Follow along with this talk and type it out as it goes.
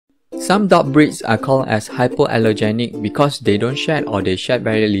Some dog breeds are called as hypoallergenic because they don't shed or they shed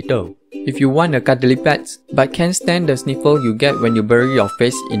very little. If you want a cuddly pet but can't stand the sniffle you get when you bury your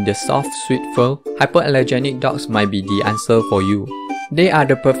face in the soft, sweet fur, hypoallergenic dogs might be the answer for you. They are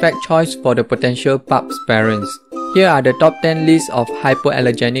the perfect choice for the potential pup's parents. Here are the top 10 lists of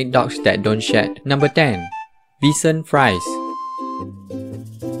hypoallergenic dogs that don't shed. Number 10. Bichon Frise.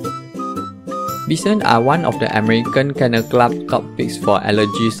 Bichon are one of the American Kennel Club top picks for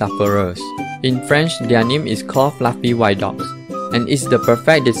allergy sufferers. In French, their name is called fluffy white dogs, and is the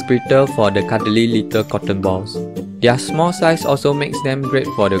perfect descriptor for the cuddly little cotton balls. Their small size also makes them great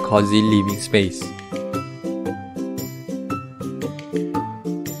for the cozy living space.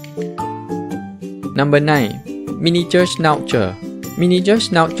 Number 9. Miniature Schnauzer. Miniature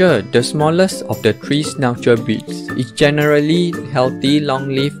Schnauzer, the smallest of the 3 Schnauzer breeds, is generally healthy,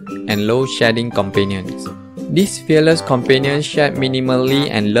 long-lived, and low-shedding companions. These fearless companions shed minimally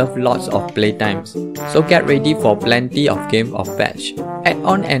and love lots of playtimes, so get ready for plenty of game of fetch. Add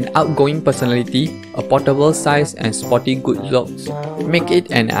on an outgoing personality, a portable size, and sporty good looks. Make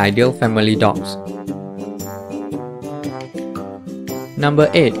it an ideal family dog.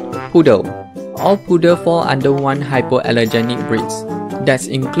 Number 8. Poodle. All Poodle fall under one hypoallergenic breeds. That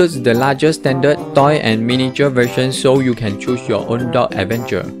includes the larger standard, toy, and miniature versions, so you can choose your own dog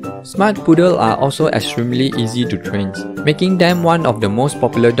adventure. Smart Poodle are also extremely easy to train, making them one of the most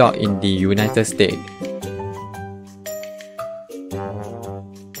popular dogs in the United States.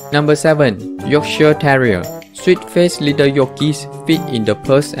 Number 7. Yorkshire Terrier. Sweet-faced little Yorkies fit in the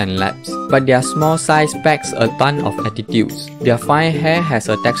purse and laps, but their small size packs a ton of attitudes. Their fine hair has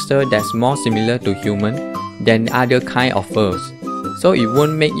a texture that's more similar to human than other kind of furs, so it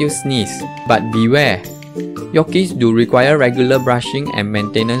won't make you sneeze. But beware! Yorkies do require regular brushing and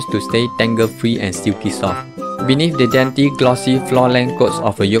maintenance to stay tangle-free and silky soft. Beneath the dainty, glossy, floor-length coats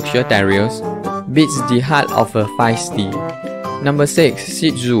of a Yorkshire Terrier beats the heart of a feisty. Number 6.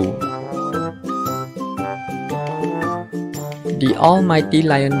 Shih Tzu. The almighty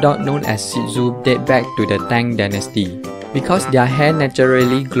lion dog known as Shih Tzu date back to the Tang dynasty. Because their hair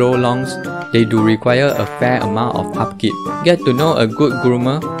naturally grow long, they do require a fair amount of upkeep. Get to know a good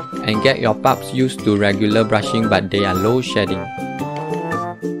groomer and get your pups used to regular brushing, but they are low shedding.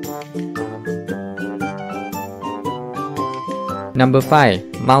 Number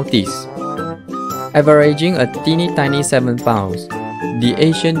 5. Maltese. Averaging a teeny tiny 7 pounds, the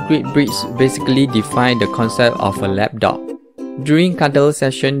Asian breeds basically define the concept of a lap dog. During cuddle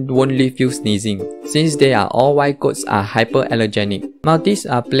session, won't leave you sneezing, since they are all white coats are hyperallergenic. Maltese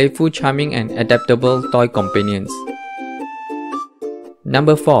are playful, charming, and adaptable toy companions.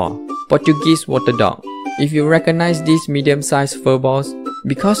 Number 4. Portuguese Water Dog. If you recognize these medium-sized furballs,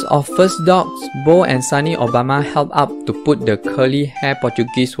 because of first dogs, Bo and Sunny Obama helped out to put the curly-haired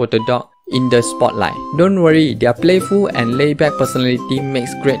Portuguese Water Dog in the spotlight. Don't worry, their playful and laid-back personality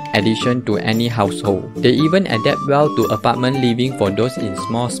makes great addition to any household. They even adapt well to apartment living for those in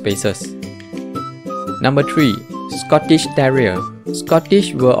small spaces. Number 3. Scottish Terrier.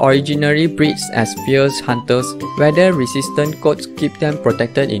 Scottish were originally bred as fierce hunters. Weather-resistant coats keep them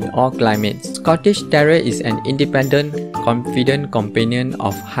protected in all climates. Scottish Terrier is an independent, confident companion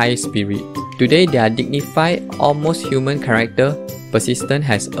of high spirit. Today, their dignified, almost human character persistence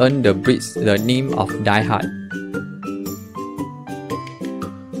has earned the breeds the name of Die Hard.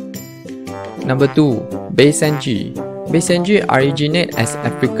 Number 2. Basenji. Basenji originate as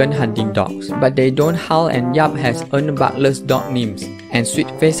African hunting dogs, but they don't howl and yap has earned Butler's dog names and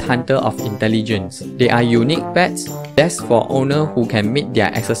sweet-faced hunter of intelligence. They are unique pets, best for owners who can meet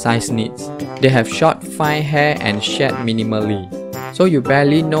their exercise needs. They have short, fine hair and shed minimally, so you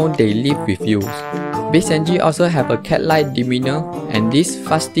barely know they live with you. Basenji also have a cat-like demeanor, and this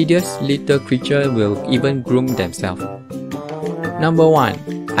fastidious little creature will even groom themselves. Number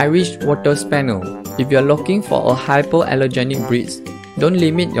 1. Irish Water Spaniel. If you're looking for a hypoallergenic breed, don't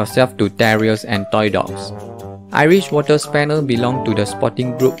limit yourself to terriers and toy dogs. Irish Water Spaniel belong to the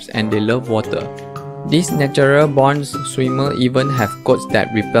sporting groups and they love water. These natural-born swimmers even have coats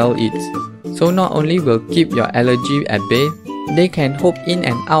that repel it, so not only will keep your allergy at bay, they can hop in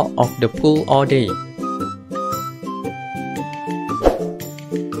and out of the pool all day.